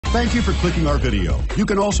Thank you for clicking our video. You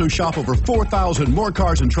can also shop over 4,000 more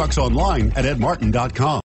cars and trucks online at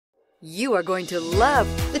edmartin.com. You are going to love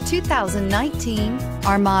the 2019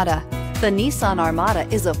 Armada. The Nissan Armada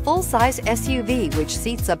is a full-size SUV which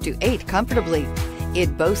seats up to 8 comfortably.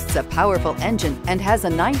 It boasts a powerful engine and has a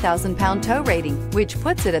 9,000-pound tow rating, which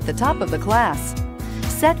puts it at the top of the class.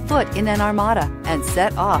 Set foot in an Armada and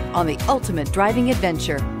set off on the ultimate driving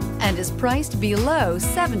adventure, and is priced below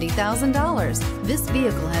 $70,000. This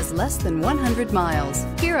vehicle has less than 100 miles.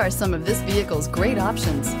 Here are some of this vehicle's great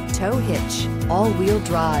options: tow hitch, all-wheel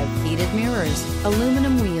drive, heated mirrors,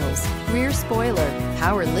 aluminum wheels, rear spoiler,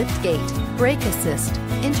 power lift gate, brake assist,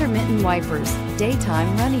 intermittent wipers,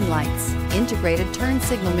 daytime running lights, integrated turn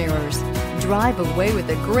signal mirrors. Drive away with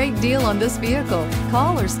a great deal on this vehicle.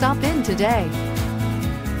 Call or stop in today.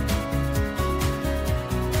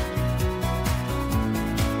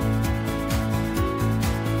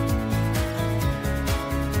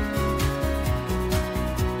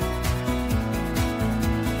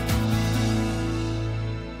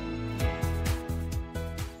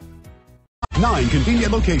 Nine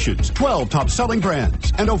convenient locations, 12 top-selling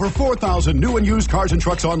brands, and over 4,000 new and used cars and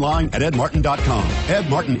trucks online at edmartin.com. Ed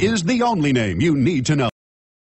Martin is the only name you need to know.